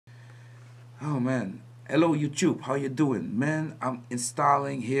Oh man, hello YouTube, how you doing? Man, I'm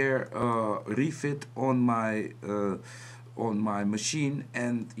installing here Refit on my machine,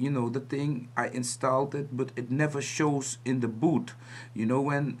 and you know the thing, I installed it but it never shows in the boot. You know,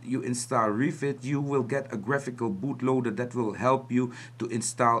 when you install Refit, you will get a graphical bootloader that will help you to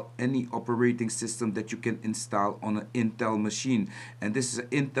install any operating system that you can install on an Intel machine. And this is an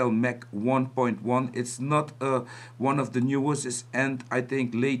Intel Mac 1.1. It's not one of the newest. It's end, I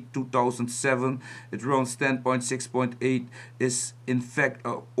think, late 2007. It runs 10.6.8. Is in fact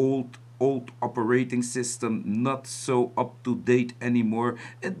a old operating system, not so up to date anymore.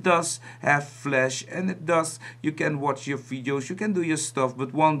 It does have flash, and it does, you can watch your videos, you can do your stuff,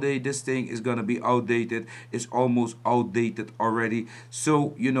 but one day this thing is gonna be outdated. It's almost outdated already.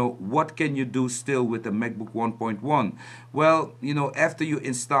 So you know, what can you do still with the MacBook 1.1? Well, you know, after you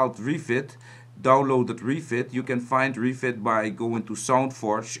installed Refit, downloaded Refit, you can find Refit by going to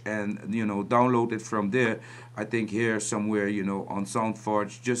SoundForge and you know, download it from there. I think here somewhere, you know, on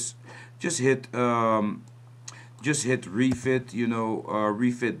SoundForge, just hit just hit Refit, you know,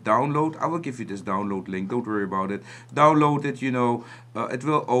 Refit download. I will give you this download link, don't worry about it. Download it, you know, it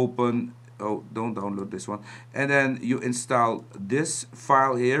will open. Oh, don't download this one. And then you install this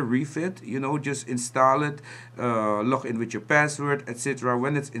file here, Refit, you know, just install it, log in with your password, etc.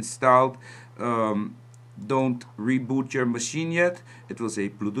 When it's installed, don't reboot your machine yet. It will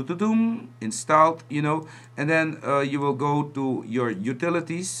say installed, you know, and then you will go to your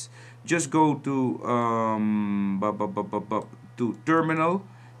utilities. Just go to to terminal.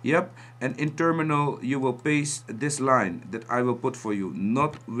 Yep, and in terminal you will paste this line that I will put for you,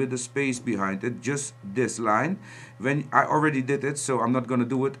 not with a space behind it, just this line. When I already did it, so I'm not going to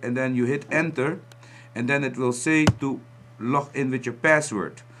do it. And then you hit enter, and then it will say to log in with your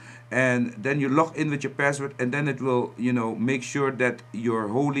password. And then you log in with your password, and then it will, you know, make sure that your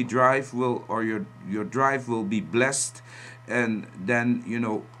holy drive will, or your drive will be blessed, and then you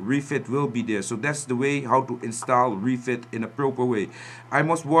know, Refit will be there. So that's the way how to install Refit in a proper way. I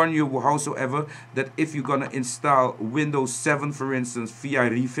must warn you, howsoever, that if you're gonna install Windows 7, for instance, via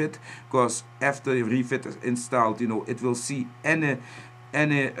Refit, because after Refit is installed, you know, it will see any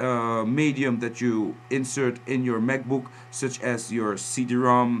medium that you insert in your MacBook, such as your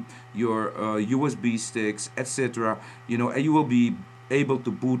CD-ROM, your USB sticks, etc. You know, and you will be able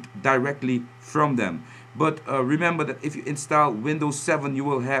to boot directly from them. But remember that if you install Windows 7, you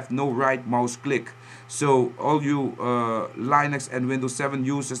will have no right mouse click. So all you Linux and Windows 7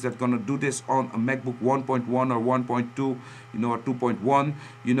 users that gonna do this on a MacBook 1.1 or 1.2, you know, or 2.1,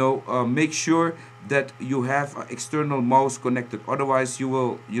 you know, make sure that you have an external mouse connected. Otherwise, you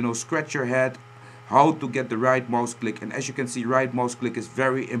will, you know, scratch your head how to get the right mouse click. And as you can see, right mouse click is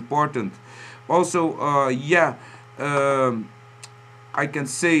very important. Also, I can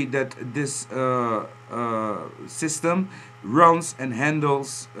say that this system runs and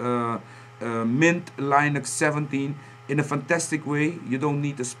handles Mint Linux 17 in a fantastic way. You don't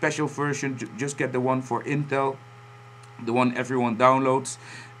need a special version, just get the one for Intel, the one everyone downloads,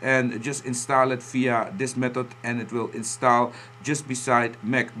 and just install it via this method, and it will install just beside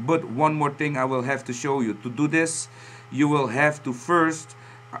Mac. But one more thing I will have to show you. To do this, you will have to first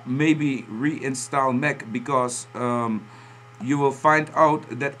maybe reinstall Mac, because you will find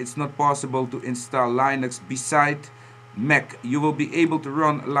out that it's not possible to install Linux beside Mac. You will be able to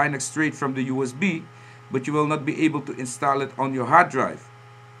run Linux straight from the USB, but you will not be able to install it on your hard drive.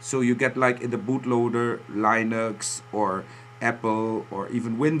 So you get, like in the bootloader, Linux or Apple or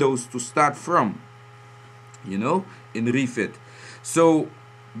even Windows to start from, you know, in Refit. So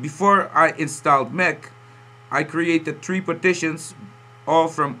before I installed Mac, I created 3 partitions, all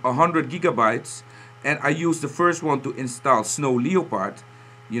from 100 gigabytes, and I used the first one to install Snow Leopard,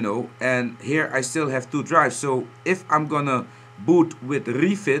 you know, and here I still have 2 drives. So if I'm gonna boot with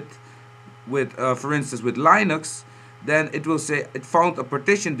Refit, with for instance with Linux, then it will say it found a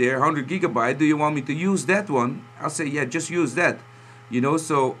partition there, 100 gigabyte. Do you want me to use that one? I'll say yeah, just use that, you know.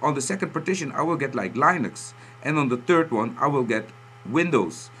 So on the second partition I will get like Linux, and on the third one I will get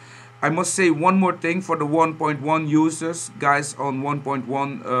Windows. I must say one more thing for the 1.1 users, guys, on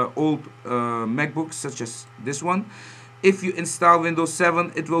 1.1 old MacBooks such as this one. If you install Windows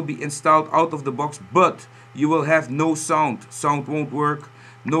 7, it will be installed out of the box, but you will have no sound. Sound won't work,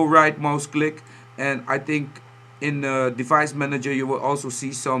 no right mouse click, and I think in Device Manager you will also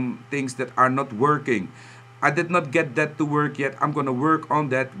see some things that are not working. I did not get that to work yet. I'm gonna work on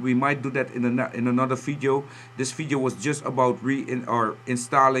that. We might do that in another video. This video was just about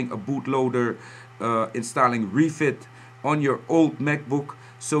installing a bootloader, installing Refit on your old MacBook,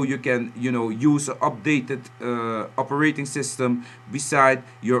 so you can, you know, use an updated operating system beside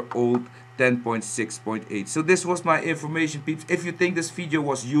your old 10.6.8. So this was my information, peeps. If you think this video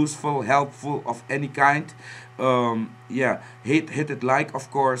was useful, helpful, of any kind, yeah, hit it like, of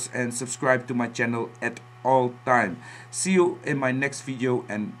course, and subscribe to my channel at all time. See you in my next video,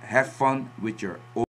 and have fun with your